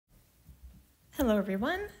Hello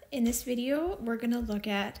everyone. In this video, we're going to look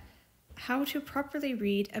at how to properly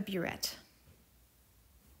read a burette.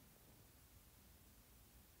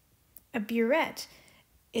 A burette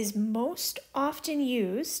is most often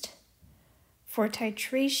used for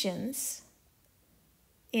titrations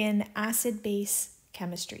in acid-base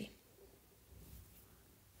chemistry.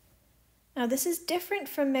 Now this is different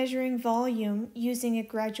from measuring volume using a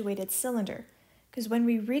graduated cylinder, because when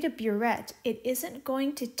we read a burette, it isn't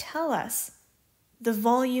going to tell us the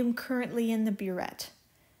volume currently in the burette.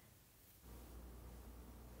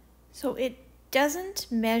 So it doesn't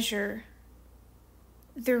measure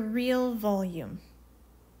the real volume,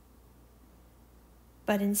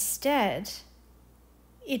 but instead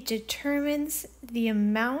it determines the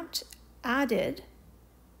amount added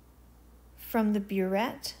from the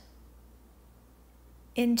burette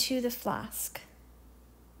into the flask.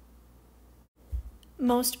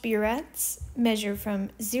 Most burettes measure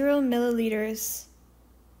from 0 milliliters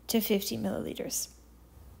to 50 milliliters.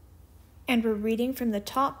 And we're reading from the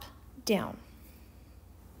top down.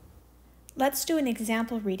 Let's do an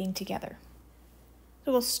example reading together.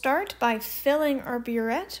 So we'll start by filling our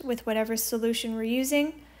burette with whatever solution we're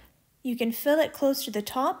using. You can fill it close to the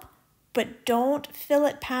top, but don't fill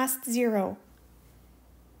it past 0.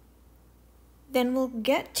 Then we'll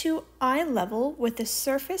get to eye level with the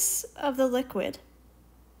surface of the liquid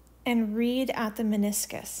and read at the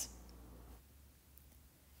meniscus.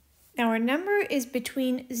 Now our number is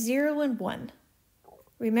between 0 and 1.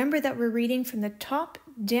 Remember that we're reading from the top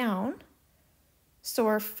down, so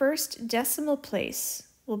our first decimal place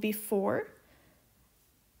will be 4,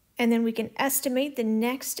 and then we can estimate the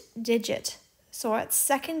next digit. So our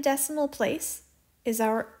second decimal place is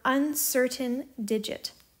our uncertain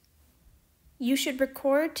digit. You should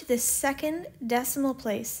record to the second decimal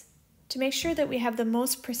place to make sure that we have the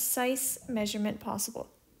most precise measurement possible.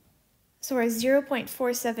 So our 0.47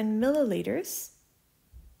 milliliters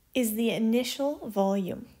is the initial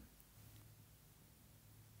volume.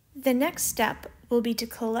 The next step will be to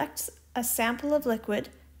collect a sample of liquid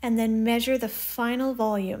and then measure the final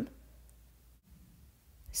volume.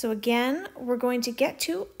 So again, we're going to get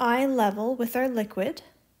to eye level with our liquid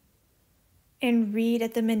and read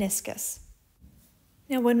at the meniscus.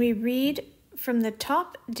 Now when we read from the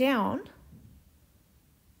top down,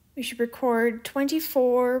 we should record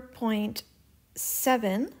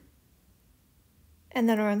 24.7 and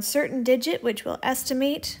then our uncertain digit, which we'll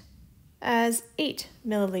estimate as 8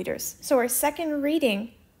 milliliters. So our second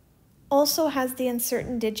reading also has the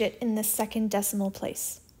uncertain digit in the second decimal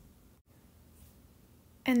place.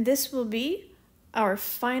 And this will be our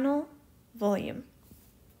final volume.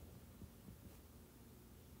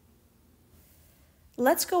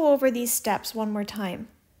 Let's go over these steps one more time.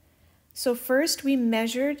 So first we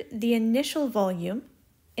measured the initial volume.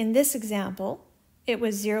 In this example, it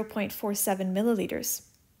was 0.47 milliliters.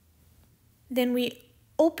 Then we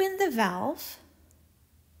opened the valve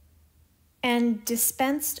and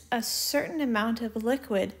dispensed a certain amount of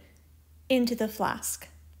liquid into the flask.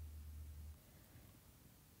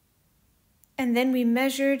 And then we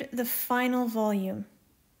measured the final volume,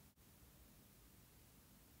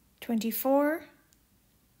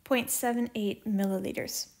 24.78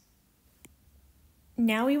 milliliters.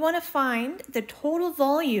 Now we want to find the total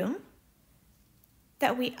volume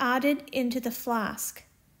that we added into the flask,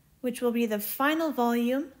 which will be the final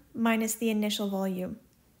volume minus the initial volume.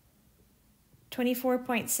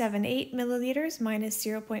 24.78 milliliters minus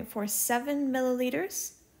 0.47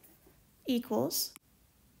 milliliters equals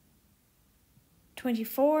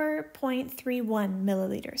 24.31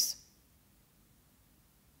 milliliters.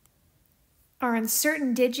 Our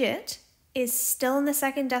uncertain digit is still in the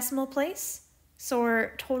second decimal place, so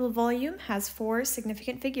our total volume has 4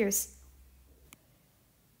 significant figures.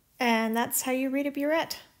 And that's how you read a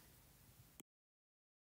burette.